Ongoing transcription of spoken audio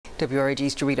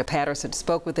WREG's Jarita Patterson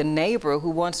spoke with a neighbor who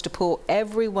wants to pull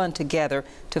everyone together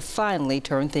to finally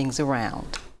turn things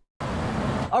around.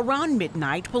 Around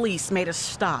midnight, police made a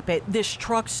stop at this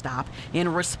truck stop in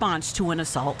response to an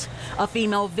assault. A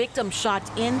female victim shot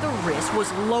in the wrist was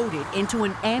loaded into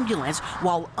an ambulance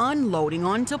while unloading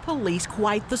onto police.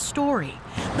 Quite the story.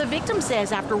 The victim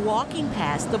says after walking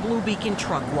past the Blue Beacon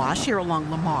truck wash here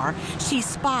along Lamar, she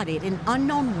spotted an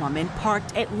unknown woman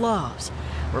parked at Love's.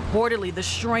 Reportedly, the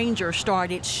stranger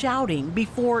started shouting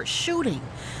before shooting.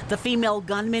 The female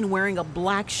gunman, wearing a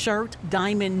black shirt,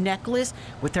 diamond necklace,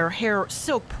 with her hair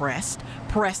silk pressed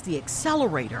the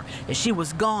accelerator as she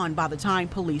was gone by the time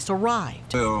police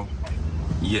arrived. Well,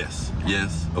 yes,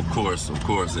 of course.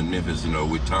 In Memphis,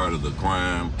 we're tired of the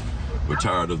crime. We're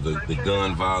tired of the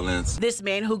gun violence. This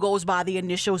man, who goes by the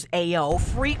initials AO,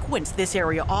 frequents this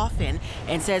area often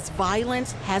and says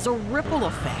violence has a ripple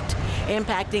effect,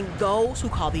 impacting those who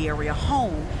call the area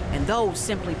home and those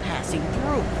simply passing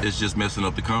through. It's just messing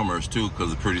up the commerce, too,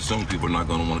 because pretty soon people are not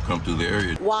going to want to come through the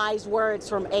area. Wise words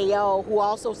from AO, who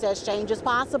also says change is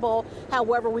possible.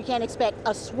 However, we can't expect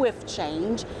a swift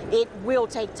change. It will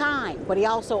take time. But he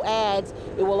also adds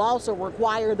it will also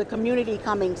require the community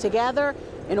coming together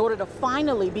in order to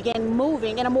finally begin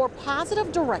moving in a more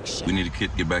positive direction. We need to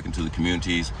get back into the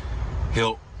communities,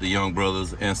 help the young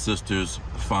brothers and sisters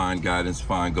find guidance,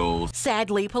 find goals.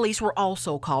 Sadly, police were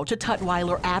also called to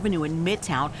Tutwiler Avenue in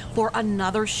Midtown for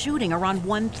another shooting around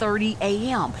 1:30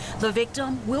 a.m. The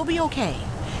victim will be okay.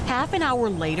 Half an hour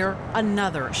later,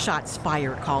 another shots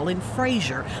fired call in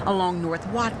Frazier along North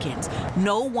Watkins.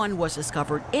 No one was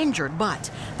discovered injured, but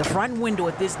the front window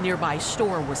at this nearby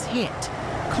store was hit.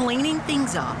 Cleaning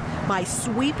things up by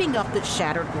sweeping up the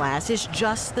shattered glass is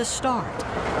just the start,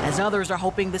 as others are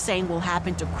hoping the same will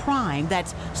happen to crime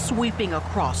that's sweeping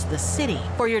across the city.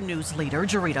 For your news leader,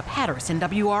 Jarita Patterson,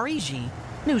 WREG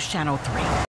News Channel 3.